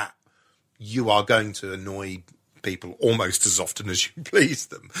means that you are going to annoy people almost as often as you please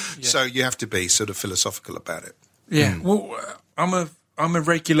them. Yeah. So you have to be sort of philosophical about it. Yeah. Well, I'm a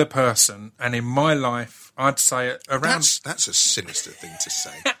regular person, and in my life, I'd say around. That's a sinister thing to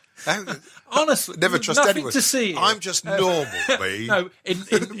say. Honestly, never trust nothing anyone. To see. I'm just normal, me. No,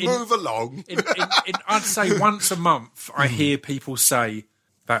 move along. I'd say once a month, I hear people say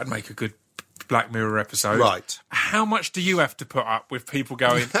that'd make a good Black Mirror episode. Right. How much do you have to put up with people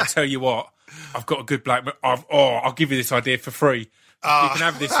going, I tell you what, I've got a good Black Mirror. I'll give you this idea for free. You can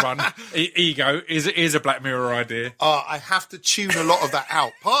have this one. Here you go. Here's a Black Mirror idea. I have to tune a lot of that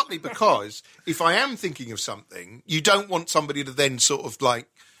out, partly because if I am thinking of something, you don't want somebody to then sort of like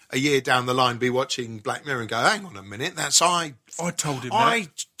a year down the line be watching Black Mirror and go, hang on a minute, I told him I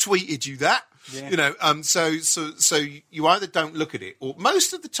tweeted you that. Yeah. You know, so you either don't look at it, or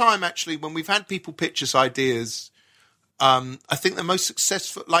most of the time, actually, when we've had people pitch us ideas, I think the most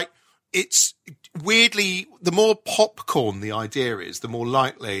successful, like, it's weirdly, the more popcorn the idea is, the more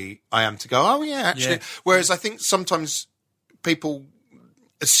likely I am to go, oh yeah, actually. Yeah. Whereas I think sometimes people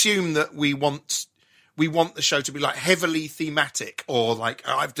assume that we want the show to be like heavily thematic, or like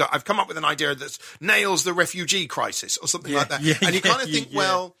I've come up with an idea that nails the refugee crisis or something like that, and you kind of think,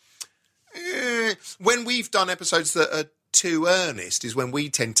 well. When we've done episodes that are too earnest is when we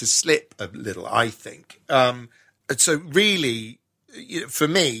tend to slip a little, I think. So really, for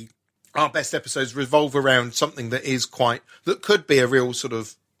me, our best episodes revolve around something that that could be a real sort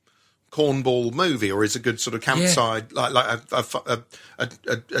of cornball movie, or is a good sort of campsite, like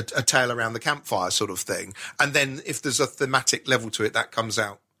a tale around the campfire sort of thing. And then if there's a thematic level to it, that comes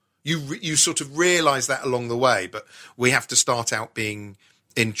out. You sort of realise that along the way, but we have to start out being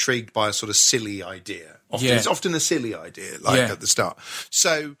intrigued by a sort of silly idea. It's often a silly idea, at the start.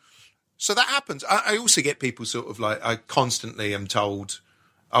 So that happens. I also get people sort of like, I constantly am told,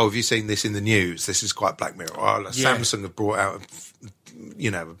 oh, have you seen this in the news? This is quite Black Mirror. Oh, Samsung have brought out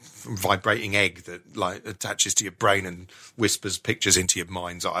a vibrating egg that like attaches to your brain and whispers pictures into your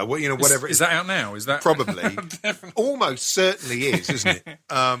mind's eye. Well, whatever. Is that out now? Is that probably almost certainly is, isn't it?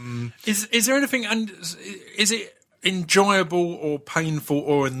 Is there anything? And is it enjoyable or painful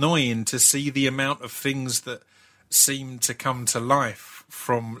or annoying to see the amount of things that seem to come to life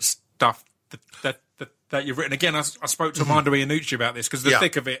from stuff that you've written? Again, I spoke to Armando Iannucci about this, because the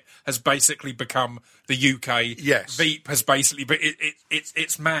thick of it has basically become the UK. Yes. Veep has basically, but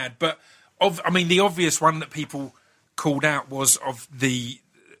it's mad. But the obvious one that people called out was of the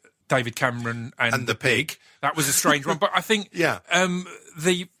David Cameron and the pig. That was a strange one. But I think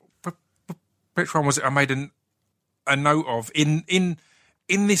which one was it? I made a note of in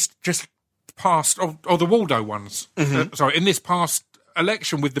this just past, or the Waldo ones. In this past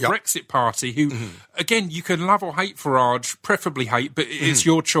election with the Brexit Party, who again, you can love or hate Farage, preferably hate, but it's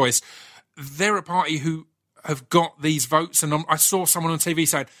your choice. They're a party who have got these votes, and I saw someone on TV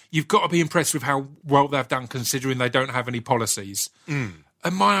saying you've got to be impressed with how well they've done considering they don't have any policies. And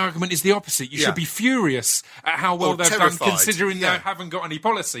my argument is the opposite. You should be furious at how well they've done considering they haven't got any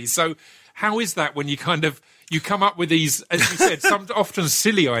policies. So how is that when you you come up with these, as you said, some often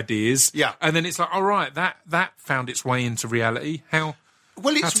silly ideas, and then it's like, all right, that found its way into reality. How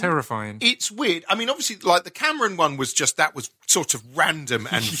terrifying. It's weird. I mean, obviously, like the Cameron one was sort of random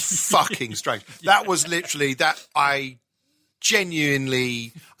and fucking strange. That was literally that I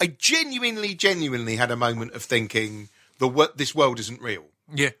genuinely had a moment of thinking this world isn't real.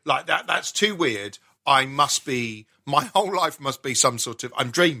 Yeah. Like that's too weird. My whole life must be some sort of,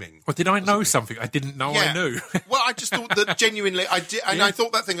 I'm dreaming. Well, did I know something I didn't know I knew? Well, I just thought that genuinely I did, and I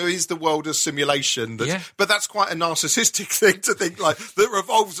thought that thing is the world a simulation. But that's quite a narcissistic thing to think, like, that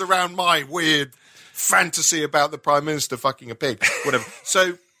revolves around my weird fantasy about the Prime Minister fucking a pig, whatever.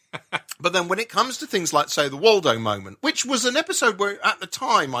 So But then when it comes to things like, say, the Waldo moment, which was an episode where at the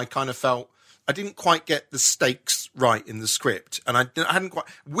time I kind of felt I didn't quite get the stakes right in the script. And I hadn't quite...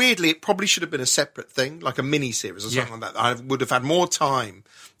 Weirdly, it probably should have been a separate thing, like a mini-series or something like that. I would have had more time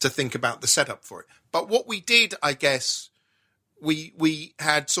to think about the setup for it. But what we did, I guess, we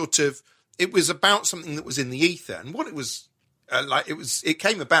had sort of... It was about something that was in the ether. And what it was... it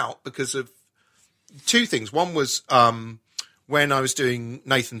came about because of two things. One was when I was doing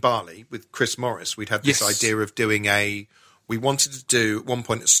Nathan Barley with Chris Morris, we'd had this idea of doing we wanted to do at one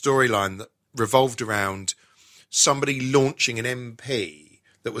point a storyline that revolved around somebody launching an MP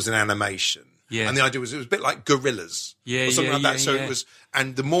that was an animation. Yeah. And the idea was it was a bit like Gorillas. Yeah, or something like that. So it was,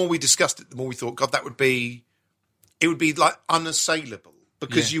 and the more we discussed it, the more we thought, God, it would be like unassailable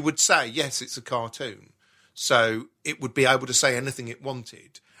because you would say, yes, it's a cartoon. So it would be able to say anything it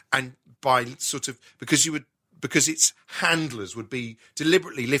wanted. And by sort of, because its handlers would be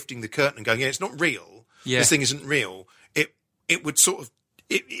deliberately lifting the curtain and going, yeah, it's not real. Yeah. This thing isn't real. It would sort of,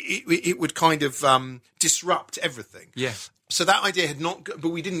 it would kind of disrupt everything. Yeah. So that idea had not, but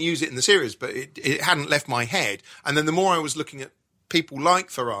we didn't use it in the series, but it hadn't left my head. And then the more I was looking at people like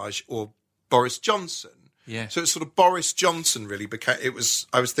Farage or Boris Johnson, so it's sort of Boris Johnson really became,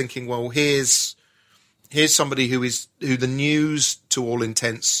 I was thinking, well, here's somebody who the news, to all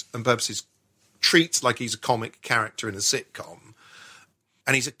intents and purposes, treats like he's a comic character in a sitcom,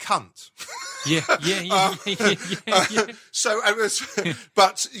 and he's a cunt. So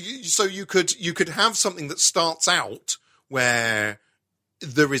you could have something that starts out where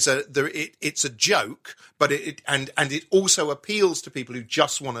it's a joke, but it also appeals to people who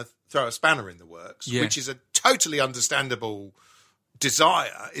just want to throw a spanner in the works, which is a totally understandable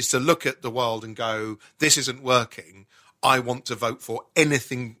desire, is to look at the world and go, this isn't working. I want to vote for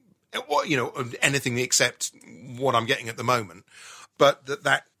anything, anything except what I'm getting at the moment. But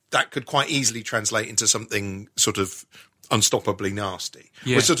that could quite easily translate into something sort of unstoppably nasty.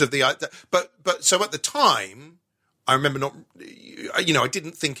 Yeah. Was sort of but so at the time, I remember I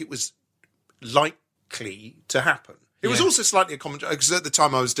didn't think it was likely to happen. It was also slightly a commentary, because at the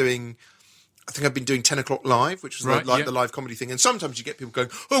time I think I've been doing 10 o'clock live, which was the live comedy thing. And sometimes you get people going,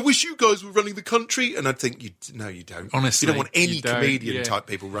 I wish you guys were running the country. And I'd think, no, you don't. Honestly. You don't want any comedian type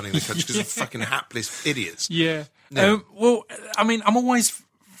people running the country because they're fucking hapless idiots. Yeah. Well, I mean, I'm always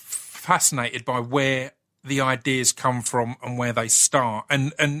fascinated by where the ideas come from and where they start.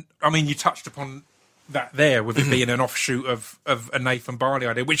 And I mean, you touched upon that there with it being an offshoot of a Nathan Barley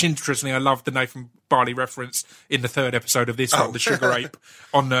idea, which interestingly, I love the Nathan Barley reference in the third episode of this one. The sugar ape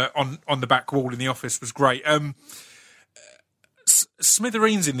on the back wall in the office was great.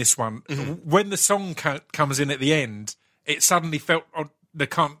 Smithereens in this one, when the song comes in at the end, it suddenly felt,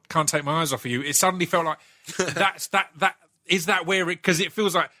 can't take my eyes off of you. It suddenly felt like is that where because it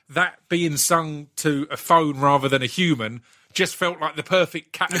feels like that being sung to a phone rather than a human just felt like the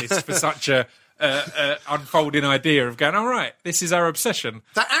perfect catalyst for such a unfolding idea of going, all right, this is our obsession.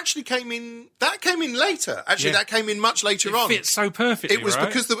 That actually came in later. Actually, that came in much later on. It fits so perfectly. It was right?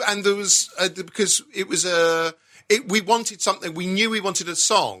 because we wanted something. We knew we wanted a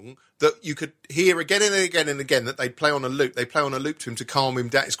song that you could hear again and again and again, that they play on a loop. They play on a loop to him to calm him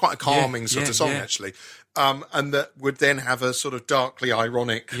down. It's quite a calming sort of song, actually. And that would then have a sort of darkly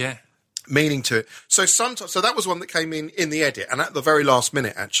ironic meaning to it. So that was one that came in the edit, and at the very last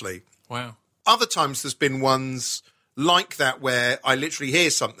minute, actually. Wow. Other times there's been ones like that where I literally hear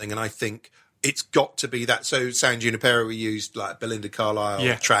something and I think it's got to be that. So San Junipero, we used like Belinda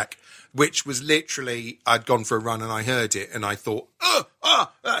Carlisle track, which was literally, I'd gone for a run and I heard it and I thought,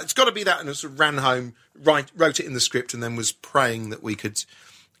 it's got to be that. And I sort of ran home, wrote it in the script, and then was praying that we could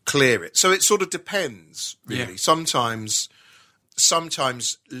clear it. So it sort of depends, really. Sometimes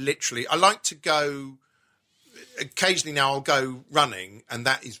literally, I like to go... Occasionally now I'll go running, and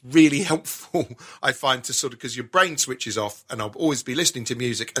that is really helpful, I find, to sort of, because your brain switches off, and I'll always be listening to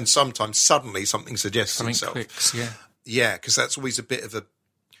music, and sometimes suddenly something suggests itself. Clicks, because that's always a bit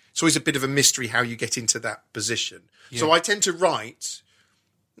of a mystery how you get into that position. So I tend to write,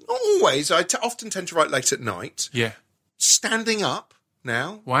 not always, often tend to write late at night. Standing up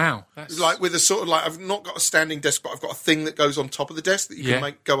now. Wow. That's... Like with a sort of like, I've not got a standing desk, but I've got a thing that goes on top of the desk that you can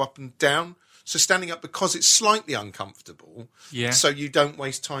make go up and down. So standing up, because it's slightly uncomfortable, so you don't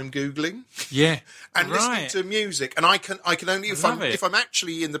waste time Googling. And listening to music. And I can only, if I'm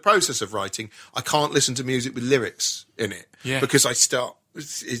actually in the process of writing, I can't listen to music with lyrics in it. Because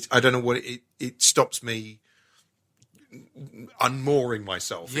I don't know what it stops me unmooring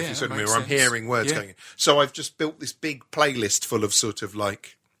myself, if you sort of mean, or I'm hearing words going in. So I've just built this big playlist full of sort of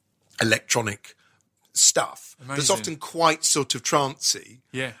like electronic stuff that's Amazing. often quite sort of trancey.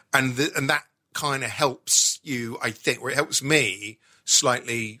 Yeah. And that kind of helps you, I think, or it helps me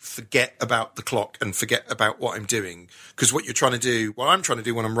slightly forget about the clock and forget about what I'm doing. Because what I'm trying to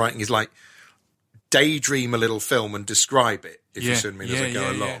do when I'm writing is like daydream a little film and describe it, if you see what I mean, as I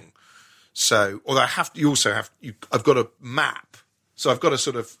go along. Yeah. So, although I've got a map. So I've got a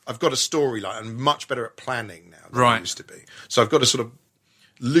storyline. I'm much better at planning now than I used to be. So I've got a sort of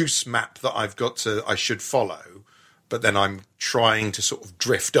loose map that I should follow, but then I'm trying to sort of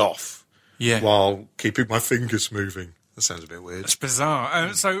drift off while keeping my fingers moving. That sounds a bit weird. It's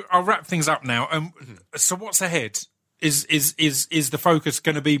bizarre. So I'll wrap things up now. So what's ahead? Is the focus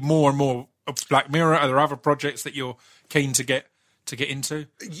going to be more and more of Black Mirror? Are there other projects that you're keen to get into?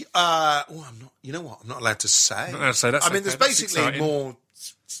 I'm not. You know what? I'm not allowed to say. Not allowed to say. That's there's basically exciting. more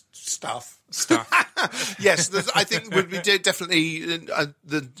stuff. Yes, I think would be definitely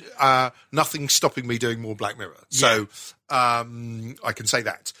nothing stopping me doing more Black Mirror. So I can say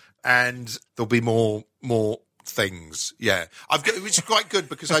that, and there'll be more things. Yeah, which is quite good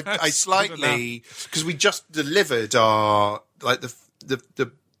because I slightly because we just delivered our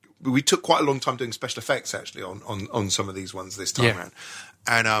we took quite a long time doing special effects actually on some of these ones this time around,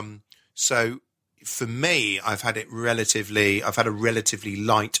 and so for me I've had a relatively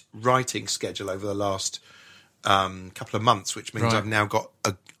light writing schedule over the last couple of months, which means I've now got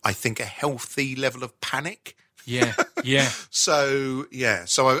I think a healthy level of panic. Yeah. So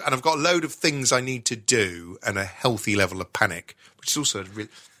I've got a load of things I need to do and a healthy level of panic, which is also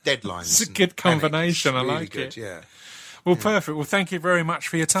deadlines. It's a good combination. I like good, it. Yeah. Well, perfect. Well, thank you very much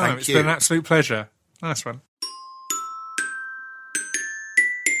for your time. It's been an absolute pleasure. Nice one.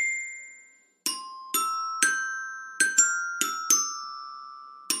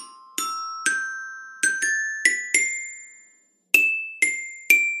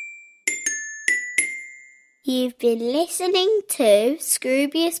 You've been listening to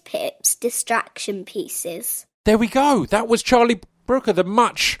Scroobius Pip's Distraction Pieces. There we go. That was Charlie Brooker, the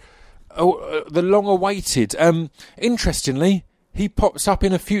long-awaited. Interestingly, he pops up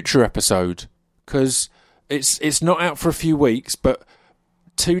in a future episode because it's not out for a few weeks, but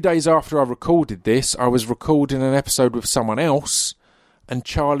 2 days after I recorded this, I was recording an episode with someone else, and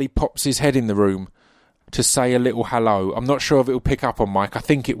Charlie pops his head in the room to say a little hello. I'm not sure if it'll pick up on mic. I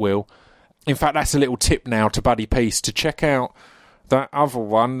think it will. In fact, that's a little tip now to Buddy Peace to check out that other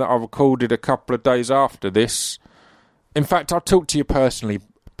one that I recorded a couple of days after this. In fact, I'll talk to you personally,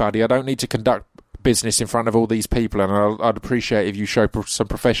 Buddy. I don't need to conduct business in front of all these people, and I'd appreciate if you show some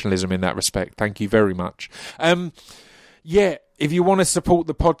professionalism in that respect. Thank you very much. If you want to support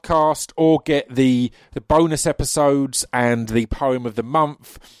the podcast or get the bonus episodes and the poem of the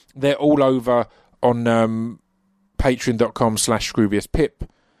month, they're all over on patreon.com/ScroobiusPip.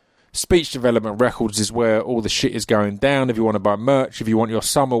 Speech Development Records is where all the shit is going down. If you want to buy merch, if you want your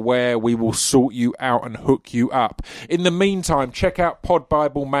summer wear, we will sort you out and hook you up. In the meantime, check out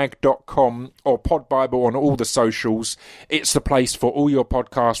podbiblemag.com or podbible on all the socials. It's the place for all your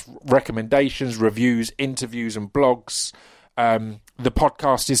podcast recommendations, reviews, interviews and blogs. The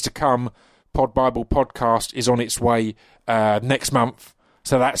podcast is to come. Podbible podcast is on its way next month,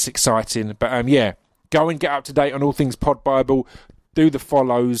 so that's exciting. But go and get up to date on all things Podbible. Do the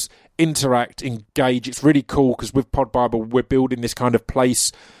follows, interact, engage. It's really cool because with Podbible, we're building this kind of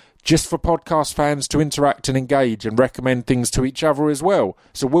place just for podcast fans to interact and engage and recommend things to each other as well.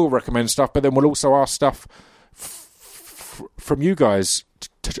 So we'll recommend stuff, but then we'll also ask stuff from you guys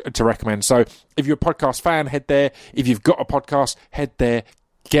to recommend. So if you're a podcast fan, head there. If you've got a podcast, head there.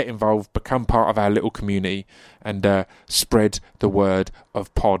 Get involved, become part of our little community, and spread the word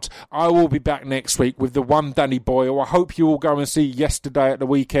of pod. I will be back next week with the one Danny Boyle. I hope you all go and see Yesterday at the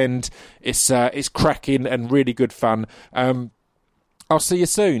weekend. It's cracking and really good fun. I'll see you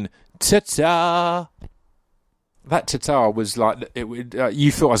soon. Ta-ta! That ta-ta was like,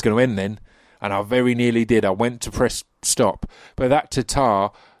 you thought I was going to end then, and I very nearly did. I went to press stop, but that ta-ta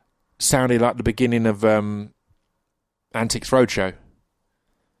sounded like the beginning of Antiques Roadshow.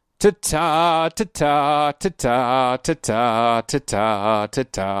 Ta-ta, ta-ta, ta-ta, ta-ta, ta-ta,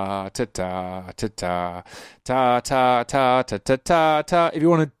 ta-ta, ta-ta, ta-ta, ta-ta-ta-ta-ta-ta-ta. If you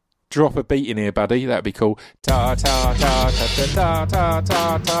want to drop a beat in here, buddy, that'd be cool.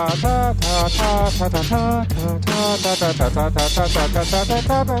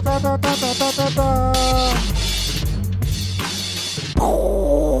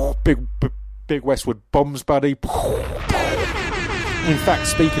 Big Westwood bombs, buddy. In fact,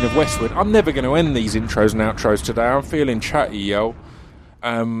 speaking of Westwood, I'm never going to end these intros and outros today. I'm feeling chatty, yo.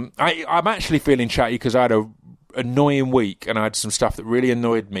 I'm actually feeling chatty because I had